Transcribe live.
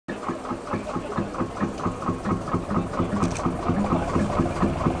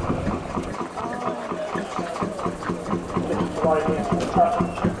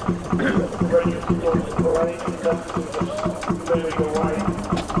The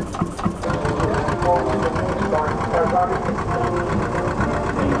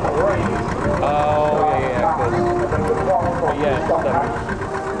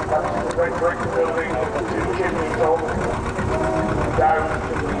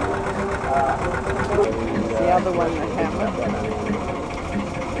other one they haven't.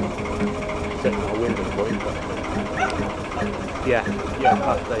 Sitting on a window point, but yeah,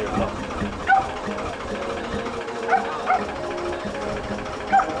 past there.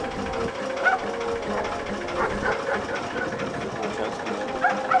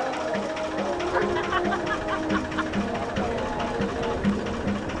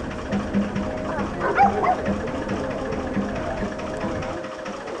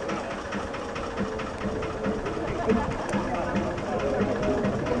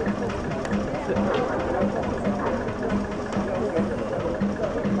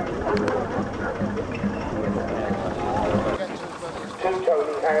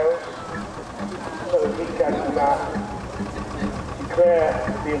 Declare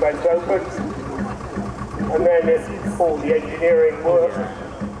the event open, and then if all the engineering work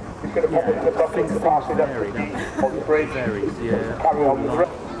is going to pop into the bucket to pass it up to the on the bridge, carry on the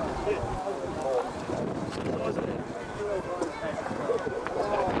rest.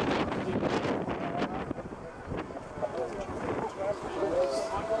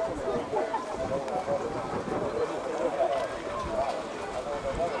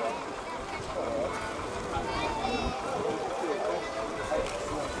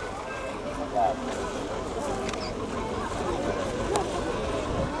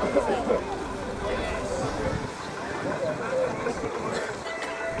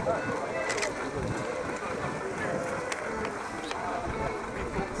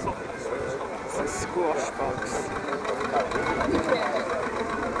 Squash box.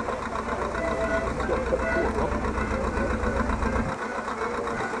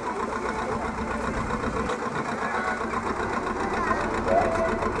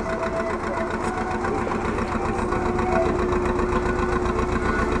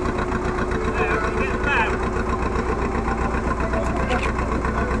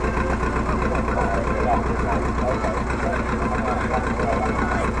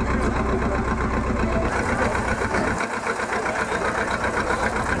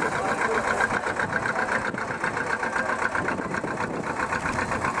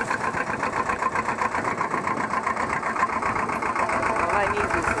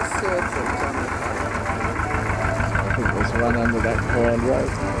 I think there's one under that corn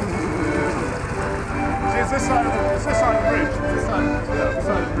road. See, it's this side of the bridge. This side of the bridge.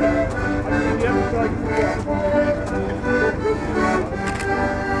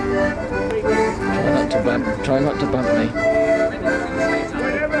 Try not to bump me.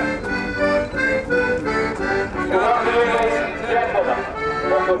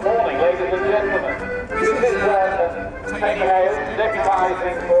 Good morning, ladies and gentlemen. This is taking out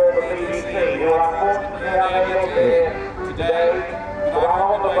deputising for the BBC, who are unfortunately unable to be here today, but are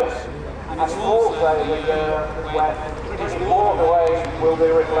on the bus. And also when this waterway will be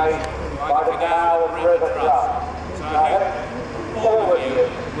replaced by the canal and river trust. Now, all of you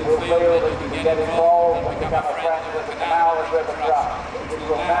will feel that you can get involved and become a friend with the canal and river trust, which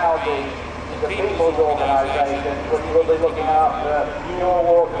will now be the people's organisation, which will be looking after your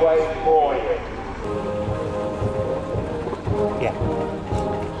walkway for you. Yeah.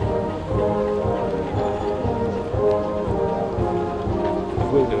 I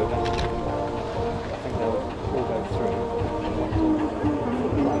will do it. I think they'll all go through.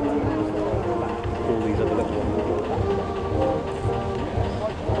 All these other little ones will go.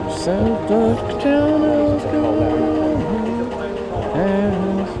 So dark down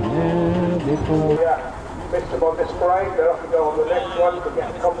Yeah, missed them on this frame, they'll have to go on the next one to get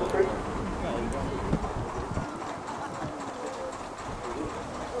the commentary.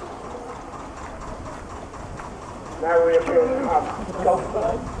 Now we appear to have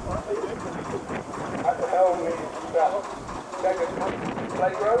golfers at the helm is Second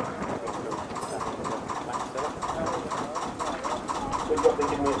Playground. We've got to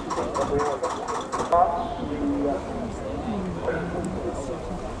give me a stick that we want.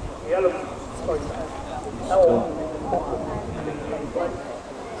 The element, sorry,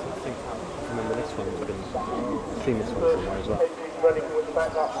 Remember this one, we've seen this one somewhere as well. running with the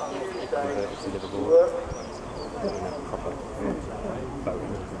back up Tuesday. It's Liverpool. Proper boat.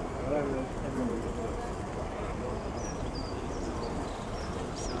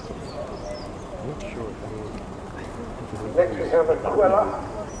 I'm not sure if Next we have a Quella.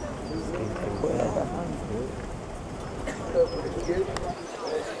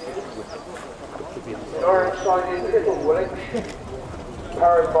 to be on An iron-sided little Woolwich,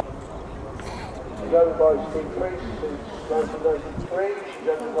 powered by owned by Steve Priest since 1993. She's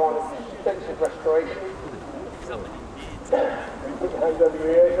undergone extensive restoration. Put your hands over your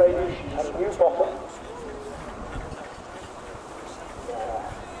ears, ladies. She's had a new bottom.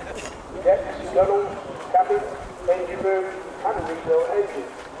 Decks, gunnel, cabin, engine room, and a rebuilt engine.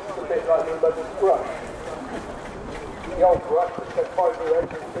 It's a bit like your mother's brush. The old brush that said 5 new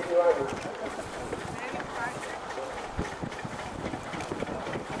engines, 3 new engines.